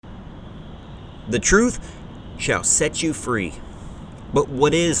The truth shall set you free. But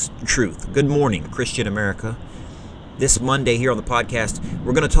what is truth? Good morning, Christian America. This Monday here on the podcast,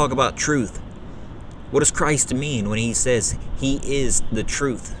 we're going to talk about truth. What does Christ mean when he says he is the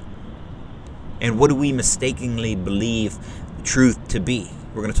truth? And what do we mistakenly believe truth to be?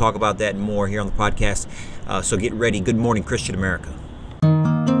 We're going to talk about that and more here on the podcast. So get ready. Good morning, Christian America.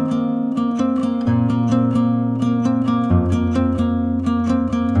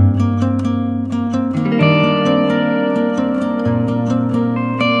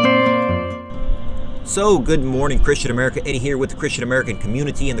 So, good morning, Christian America. Eddie here with the Christian American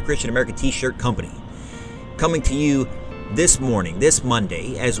Community and the Christian American T-Shirt Company. Coming to you this morning, this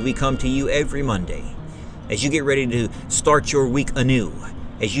Monday, as we come to you every Monday, as you get ready to start your week anew,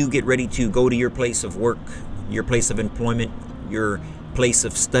 as you get ready to go to your place of work, your place of employment, your place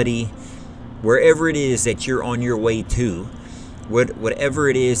of study, wherever it is that you're on your way to, whatever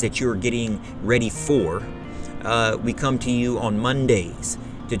it is that you're getting ready for, we come to you on Mondays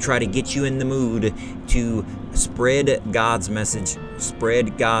to try to get you in the mood to spread God's message,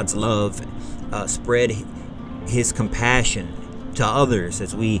 spread God's love, spread His compassion to others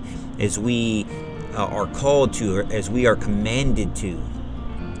as we are called to, or as we are commanded to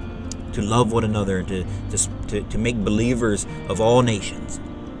love one another and to make believers of all nations.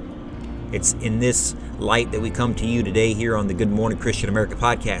 It's in this light that we come to you today here on the Good Morning Christian America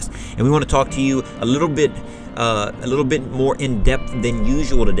podcast, and we want to talk to you a little bit more in depth than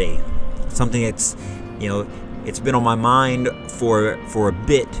usual today. Something that's, it's been on my mind for a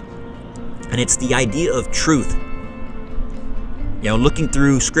bit, and it's the idea of truth. Looking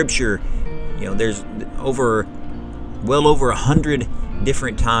through Scripture, there's well over 100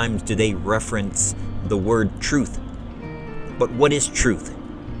 different times do they reference the word truth. But what is truth?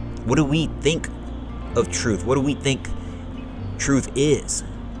 What do we think of truth? What do we think truth is?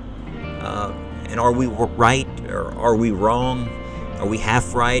 And are we right, or are we wrong? Are we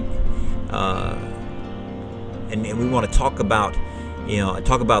half right? And we want to talk about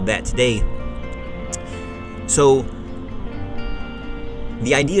that today. So,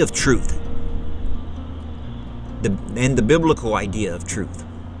 the idea of truth, the biblical idea of truth,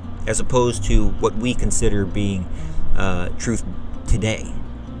 as opposed to what we consider being truth today.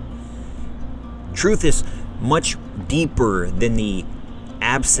 Truth is much deeper than the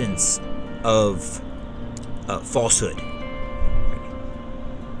absence of falsehood.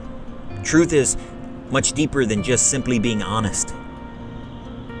 Truth is much deeper than just simply being honest.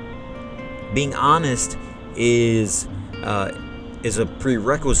 Being honest is a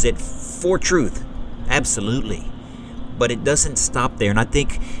prerequisite for truth, absolutely. But it doesn't stop there. And I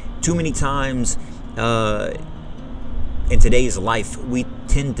think too many times in today's life, we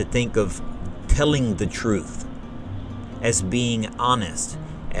tend to think of telling the truth as being honest,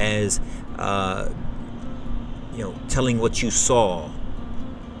 as telling what you saw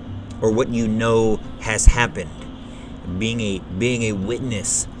or what you know has happened, being a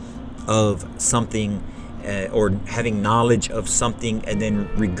witness of something, or having knowledge of something and then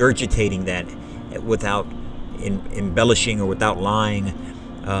regurgitating that without embellishing or without lying,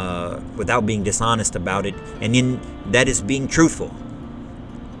 without being dishonest about it, and then that is being truthful.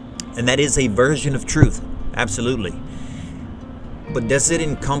 And that is a version of truth, absolutely. But does it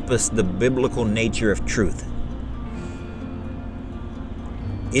encompass the biblical nature of truth?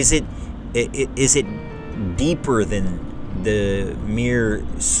 Is it deeper than the mere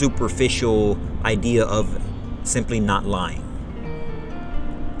superficial idea of simply not lying?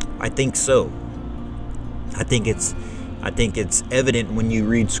 I think so. I think it's evident when you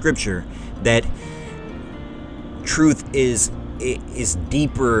read Scripture that truth is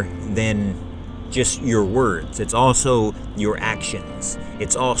deeper than just your words. It's also your actions.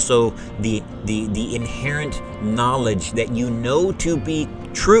 It's also the inherent knowledge that you know to be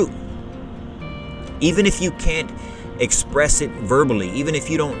true. Even if you can't express it verbally, even if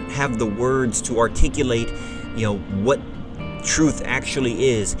you don't have the words to articulate, what truth actually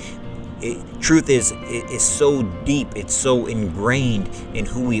is. Truth is so deep, it's so ingrained in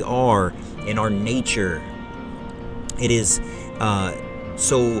who we are, in our nature. It is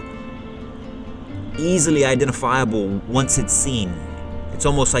so easily identifiable once it's seen. It's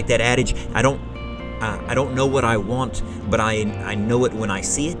almost like that adage, I don't know what I want, but I know it when I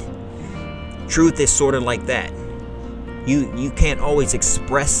see it. Truth is sort of like that. You can't always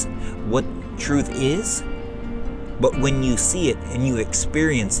express what truth is, but when you see it and you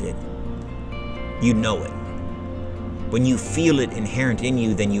experience it, you know it. When you feel it inherent in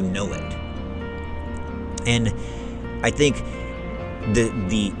you, then you know it. And I think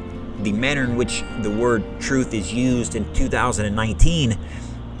the manner in which the word truth is used in 2019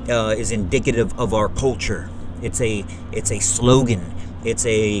 is indicative of our culture. It's a slogan. It's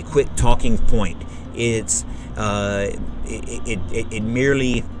a quick talking point. It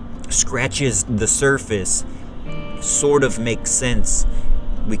merely scratches the surface, sort of makes sense.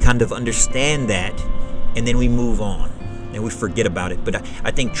 We kind of understand that, and then we move on and we forget about it. But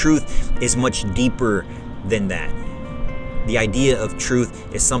I think truth is much deeper than that. The idea of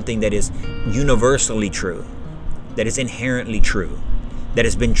truth is something that is universally true, that is inherently true, that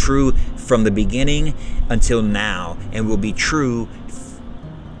has been true from the beginning until now, and will be true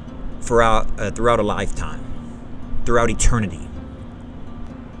throughout a lifetime, throughout eternity.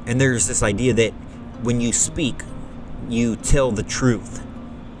 And there's this idea that when you speak, you tell the truth.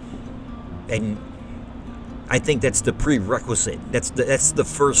 And I think that's the prerequisite. That's the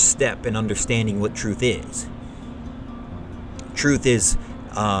first step in understanding what truth is. Truth is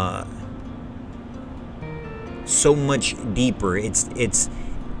so much deeper. It's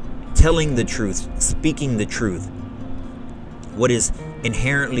telling the truth, speaking the truth. What is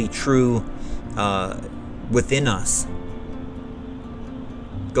inherently true within us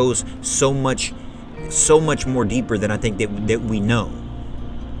goes so much more deeper than I think that we know.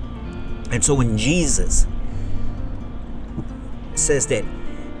 And so when Jesus says that,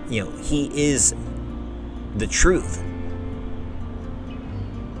 he is the truth,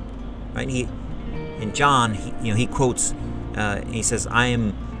 right? In John, he quotes, and he says, "I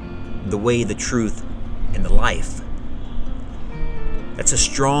am the way, the truth, and the life." That's a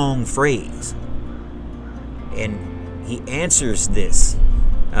strong phrase, and he answers this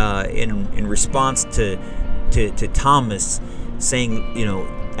in response to Thomas, saying,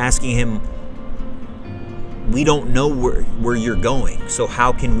 asking him, "We don't know where you're going, so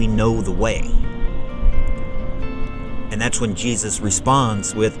how can we know the way?" And that's when Jesus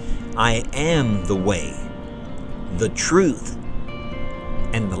responds with, "I am the way, the truth,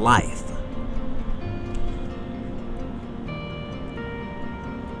 and the life."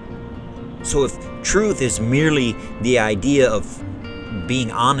 So if truth is merely the idea of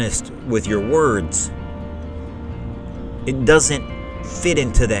being honest with your words, it doesn't fit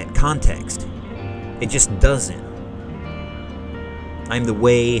into that context. It just doesn't. I'm the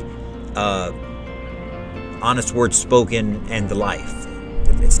way, honest words spoken, and the life.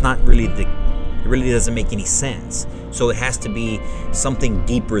 It's not really it really doesn't make any sense. So it has to be something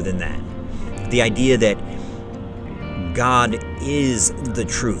deeper than that. The idea that God is the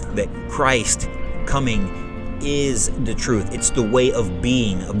truth, that Christ coming is the truth. It's the way of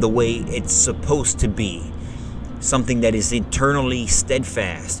being, of the way it's supposed to be. Something that is eternally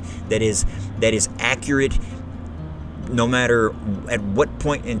steadfast, that is accurate no matter at what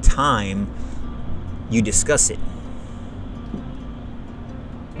point in time you discuss it.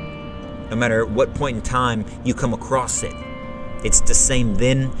 No matter at what point in time you come across it. It's the same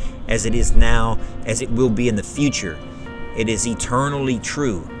then as it is now, as it will be in the future. It is eternally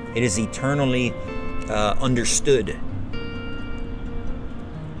true. It is eternally understood.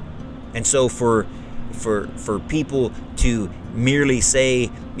 And so for people to merely say,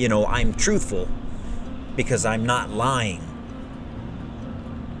 I'm truthful because I'm not lying,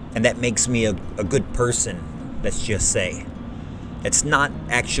 and that makes me a good person, let's just say, it's not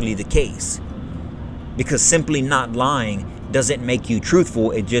actually the case. Because simply not lying doesn't make you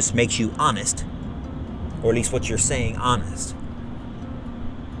truthful, it just makes you honest. Or at least what you're saying, honest.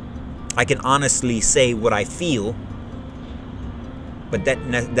 I can honestly say what I feel, but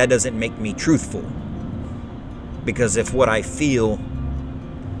that doesn't make me truthful. Because if what I feel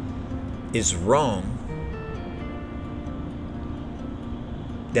is wrong,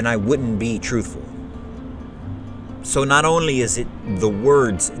 then I wouldn't be truthful. So not only is it the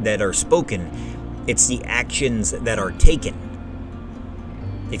words that are spoken, it's the actions that are taken.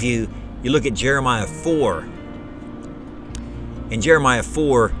 If you look at Jeremiah 4, in Jeremiah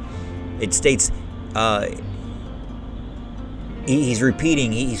 4, it states,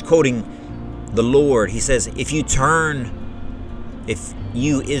 he's quoting the Lord. He says, if you,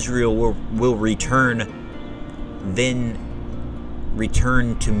 Israel, will return, then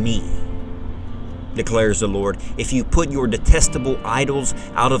return to me, declares the Lord. If you put your detestable idols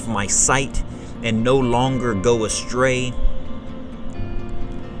out of my sight and no longer go astray,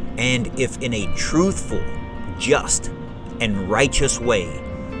 and if in a truthful, just, and righteous way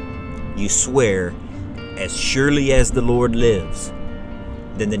you swear, as surely as the Lord lives,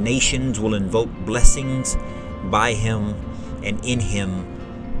 then the nations will invoke blessings by him, and in him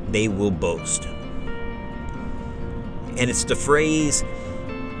they will boast. And it's the phrase,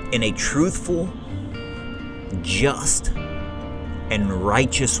 in a truthful, just, and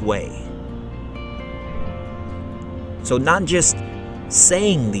righteous way. So not just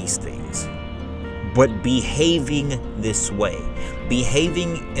saying these things, but behaving this way,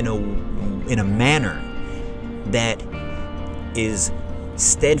 behaving in a manner that is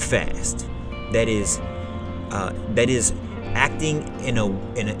steadfast, that is acting in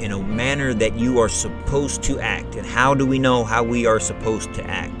a manner that you are supposed to act. And how do we know how we are supposed to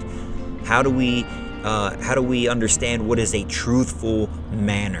act? How do we understand what is a truthful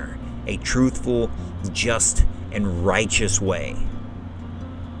manner, a truthful, just, and righteous way?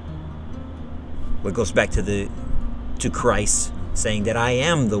 Well, it goes back to Christ saying that I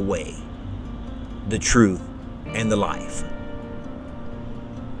am the way, the truth, and the life.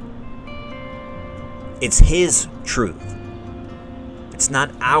 It's His truth. It's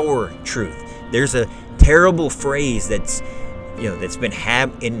not our truth. There's a terrible phrase that's been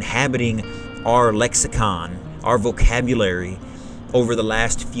inhabiting our lexicon, our vocabulary over the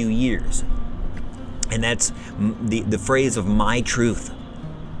last few years, and that's the phrase of my truth.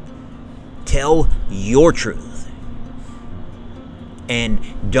 Tell your truth, and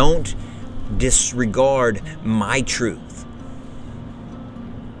don't disregard my truth.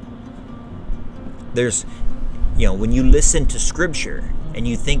 There's, when you listen to Scripture and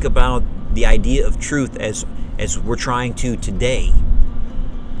you think about the idea of truth as we're trying to today,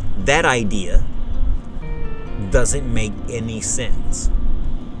 that idea doesn't make any sense.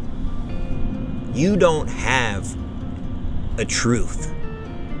 You don't have a truth.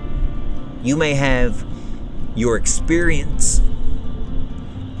 You may have your experience.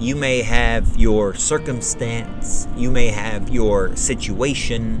 You may have your circumstance. You may have your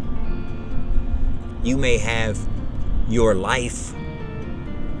situation. You may have your life.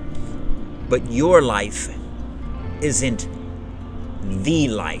 But your life isn't the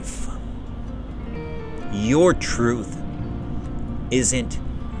life. Your truth isn't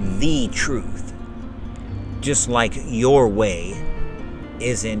the truth. Just like your way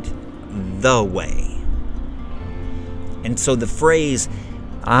isn't the way. And so the phrase,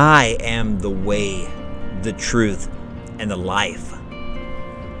 I am the way, the truth, and the life,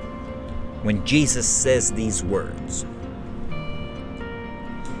 when Jesus says these words,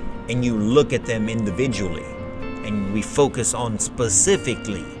 and you look at them individually, and we focus on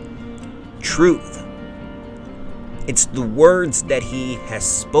specifically truth, it's the words that He has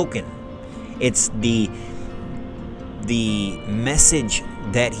spoken. It's the message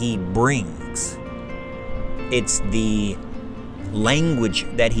that He brings. It's the language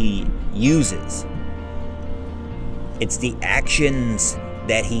that He uses. It's the actions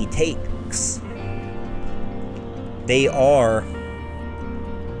that He takes. They are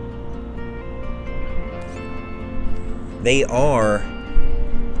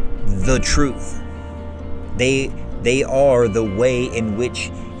the truth. They are the way in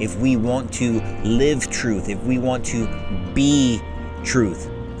which, if we want to live truth, if we want to be truth,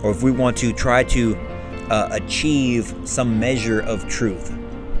 or if we want to try to achieve some measure of truth,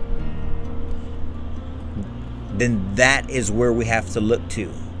 then that is where we have to look to.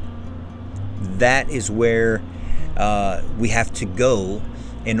 That is where we have to go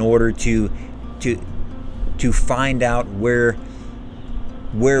in order to find out where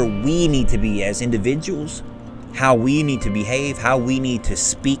we need to be as individuals, how we need to behave, how we need to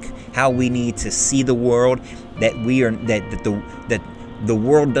speak, how we need to see the world, that the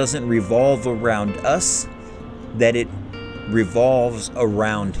world doesn't revolve around us, that it revolves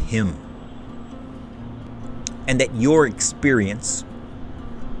around Him. And that your experience,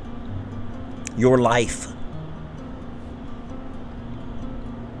 your life,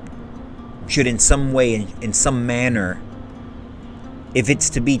 should in some way, in some manner, if it's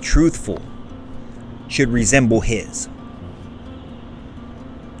to be truthful, should resemble His,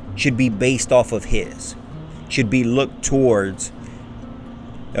 should be based off of His, should look towards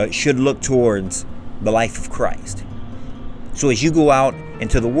the life of Christ. So as you go out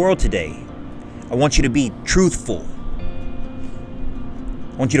into the world today, I want you to be truthful.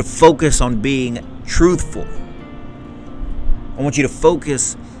 I want you to focus on being truthful. I want you to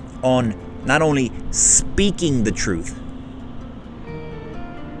focus on not only speaking the truth,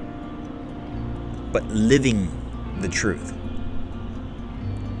 but living the truth.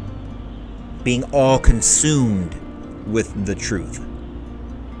 Being all consumed with the truth.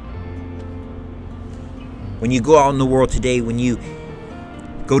 When you go out in the world today, when you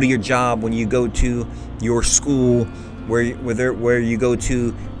go to your job, when you go to your school, where you go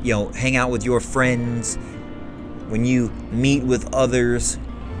to, hang out with your friends, when you meet with others,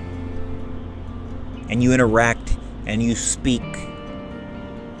 and you interact and you speak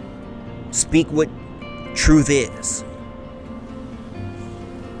what truth is.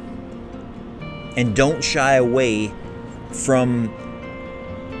 And don't shy away from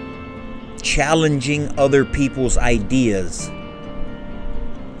challenging other people's ideas,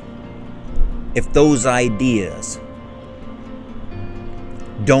 if those ideas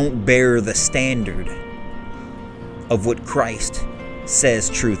don't bear the standard of what Christ says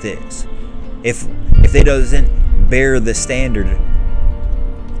truth is, if they doesn't bear the standard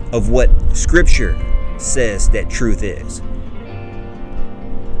of what Scripture says that truth is.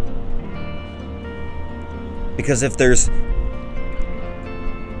 Because if there's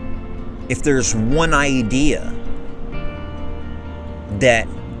one idea that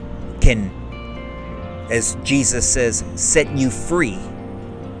can, as Jesus says, set you free,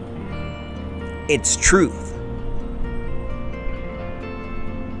 it's truth.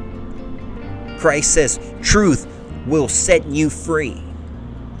 Christ says truth will set you free.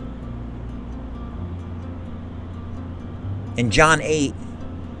 In John 8,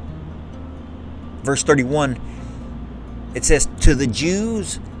 verse 31, it says, to the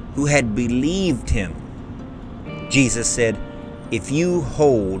Jews who had believed him, Jesus said, if you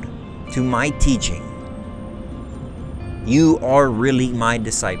hold to my teaching, you are really my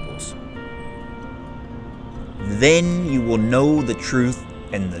disciples. Then you will know the truth,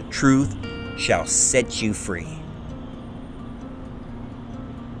 and the truth shall set you free.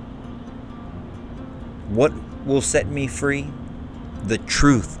 What will set me free? The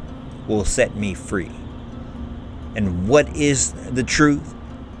truth will set me free. And what is the truth?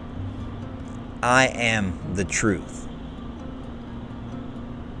 I am the truth,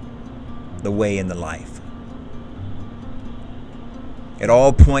 the way, and the life. It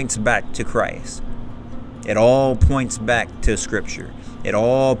all points back to Christ. It all points back to Scripture. It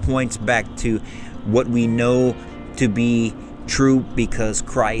all points back to what we know to be true because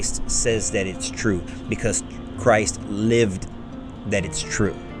Christ says that it's true, because Christ lived that it's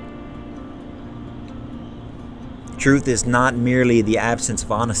true. Truth is not merely the absence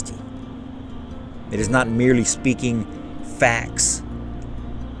of honesty. It is not merely speaking facts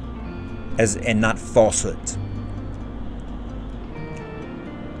and not falsehoods.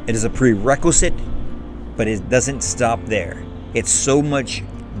 It is a prerequisite, but it doesn't stop there. It's so much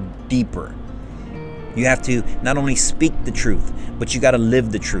deeper. You have to not only speak the truth, but you got to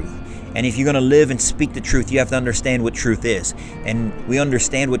live the truth. And if you're going to live and speak the truth, you have to understand what truth is. And we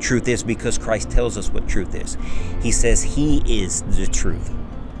understand what truth is because Christ tells us what truth is. He says he is the truth.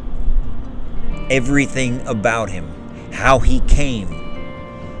 Everything about him, how he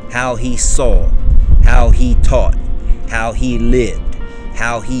came, how he saw, how he taught, how he lived,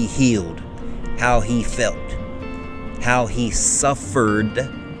 how he healed, how he felt, how he suffered,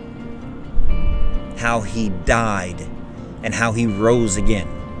 how he died, and how he rose again,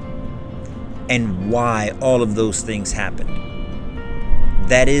 and why all of those things happened.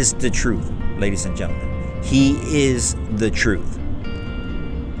 That is the truth, ladies and gentlemen. He is the truth.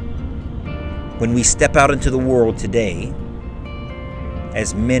 When we step out into the world today,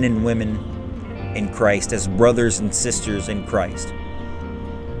 as men and women in Christ, as brothers and sisters in Christ,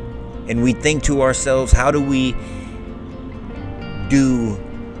 and we think to ourselves, how do we do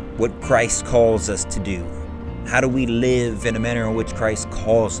what Christ calls us to do? How do we live in a manner in which Christ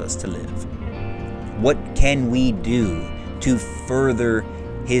calls us to live? What can we do to further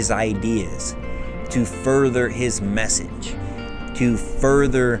his ideas, to further his message, to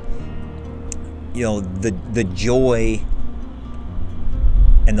further, the joy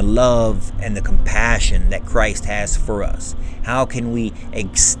and the love and the compassion that Christ has for us? How can we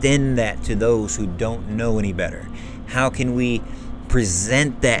extend that to those who don't know any better? How can we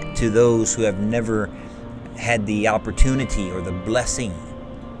present that to those who have never had the opportunity or the blessing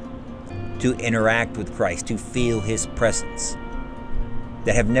to interact with Christ, to feel his presence,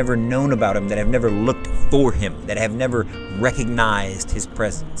 that have never known about him, that have never looked for him, that have never recognized his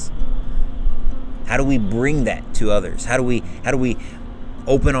presence? How do we bring that to others? How do we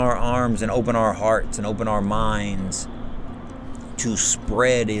open our arms and open our hearts and open our minds to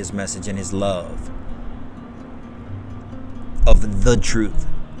spread his message and his love of the truth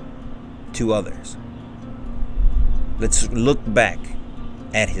to others? Let's look back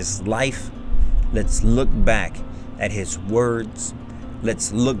at his life. Let's look back at his words.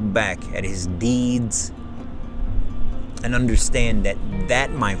 Let's look back at his deeds and understand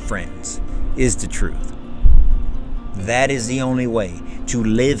that, my friends, is the truth. That is the only way to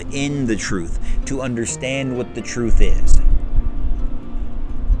live in the truth, to understand what the truth is.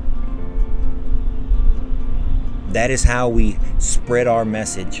 That is how we spread our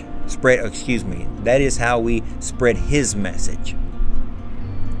message. That is how we spread his message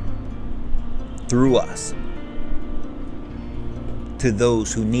through us to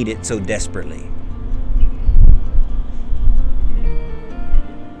those who need it so desperately.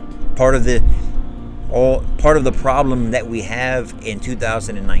 Part of the problem that we have in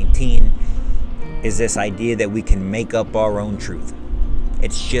 2019 is this idea that we can make up our own truth.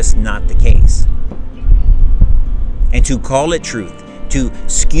 It's just not the case. And to call it truth, to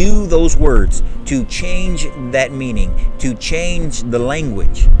skew those words, to change that meaning, to change the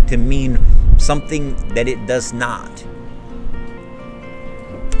language to mean something that it does not,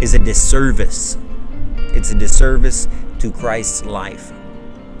 is a disservice. It's a disservice to Christ's life.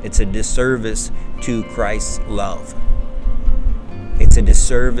 It's a disservice to Christ's love. It's a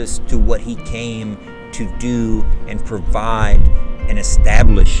disservice to what he came to do and provide and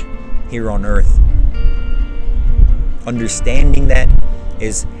establish here on earth. Understanding that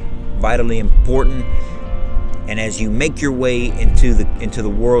is vitally important. And as you make your way into the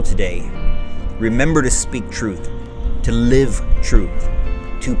world today, remember to speak truth, to live truth,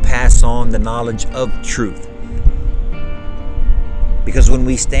 to pass on the knowledge of truth. Because when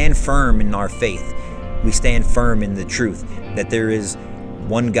we stand firm in our faith, we stand firm in the truth that there is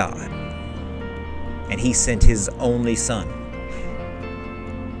one God, and he sent his only Son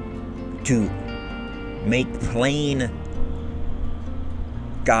to make plain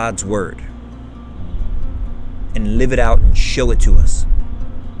God's word and live it out and show it to us.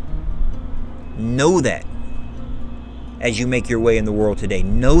 Know that as you make your way in the world today.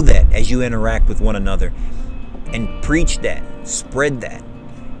 Know that as you interact with one another, and preach that, spread that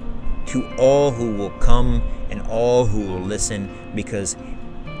to all who will come and all who will listen, because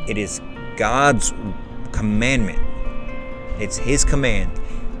it is God's commandment. It's his command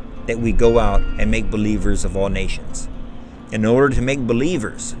that we go out and make believers of all nations. In order to make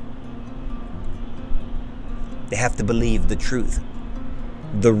believers, they have to believe the truth,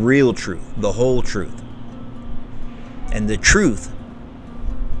 the real truth, the whole truth. And the truth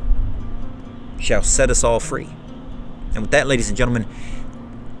shall set us all free. And with that, ladies and gentlemen,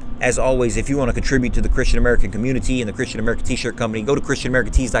 as always, if you want to contribute to the Christian American community and the Christian American T-shirt company, go to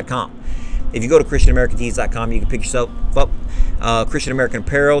ChristianAmericanTees.com. If you go to ChristianAmericanTees.com, you can pick yourself up Christian American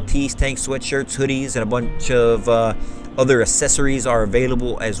apparel, tees, tanks, sweatshirts, hoodies, and a bunch of other accessories are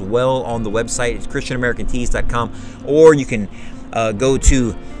available as well on the website. It's ChristianAmericanTees.com. Or you can go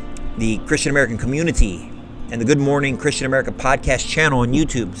to the Christian American community and the Good Morning Christian America podcast channel on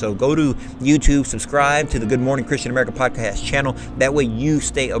YouTube. So go to YouTube, subscribe to the Good Morning Christian America podcast channel. That way you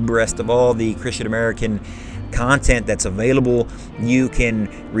stay abreast of all the Christian American content that's available. You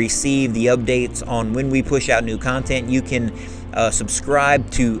can receive the updates on when we push out new content. You can subscribe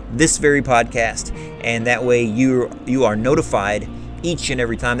to this very podcast, and that way you are notified each and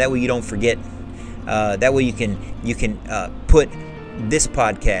every time. That way you don't forget. That way you can put this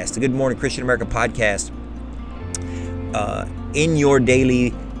podcast, the Good Morning Christian America podcast, in your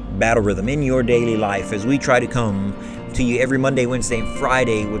daily battle rhythm, in your daily life, as we try to come to you every Monday, Wednesday, and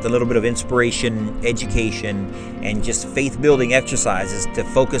Friday with a little bit of inspiration, education, and just faith-building exercises to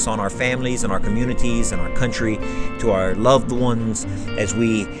focus on our families and our communities and our country, to our loved ones, as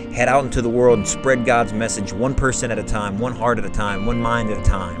we head out into the world and spread God's message one person at a time, one heart at a time, one mind at a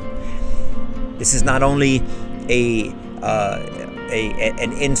time. This is not only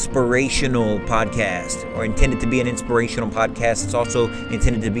an inspirational podcast, or intended to be an inspirational podcast. It's also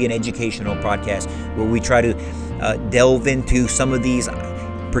intended to be an educational podcast, where we try to delve into some of these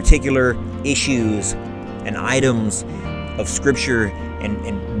particular issues and items of Scripture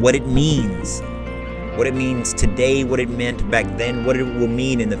and what it means. What it means today, what it meant back then, what it will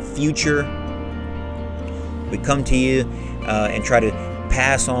mean in the future. We come to you and try to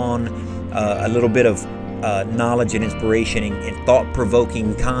pass on a little bit of knowledge and inspiration and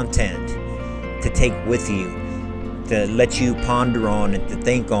thought-provoking content to take with you, to let you ponder on and to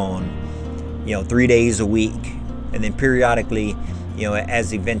think on, 3 days a week. And then periodically,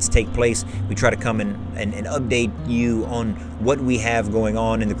 as events take place, we try to come and update you on what we have going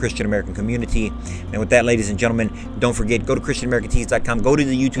on in the Christian American community. And with that, ladies and gentlemen, don't forget, go to ChristianAmericanTees.com, go to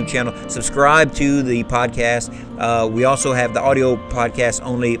the YouTube channel, subscribe to the podcast. We also have the audio podcast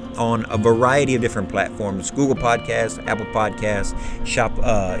only on a variety of different platforms: Google Podcasts, Apple Podcasts,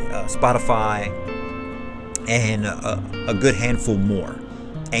 Spotify, and a good handful more.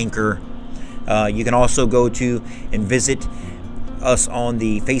 Anchor. You can also go to and visit us on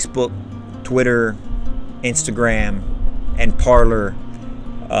the Facebook, Twitter, Instagram, and Parler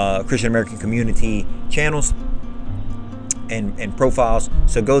Christian American community channels and profiles.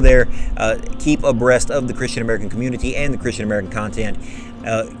 So go there, keep abreast of the Christian American community and the Christian American content.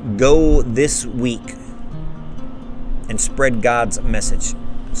 Go this week and spread God's message,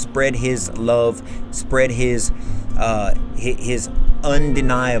 spread His love, spread His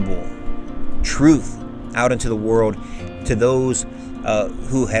undeniable truth out into the world, to those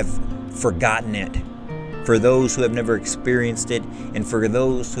who have forgotten it, for those who have never experienced it, and for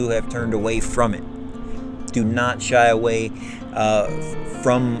those who have turned away from it. Do not shy away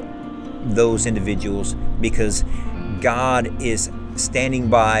from those individuals, because God is standing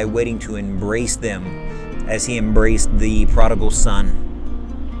by waiting to embrace them as He embraced the prodigal son,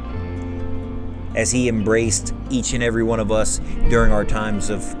 as He embraced each and every one of us during our times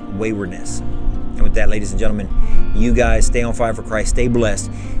of waywardness. And with that, ladies and gentlemen, you guys stay on fire for Christ, stay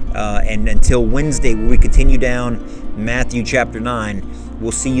blessed, and until Wednesday, when we continue down Matthew chapter 9,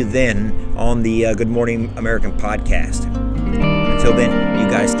 we'll see you then on the Good Morning American podcast. Until then, you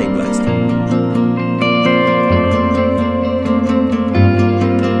guys stay blessed.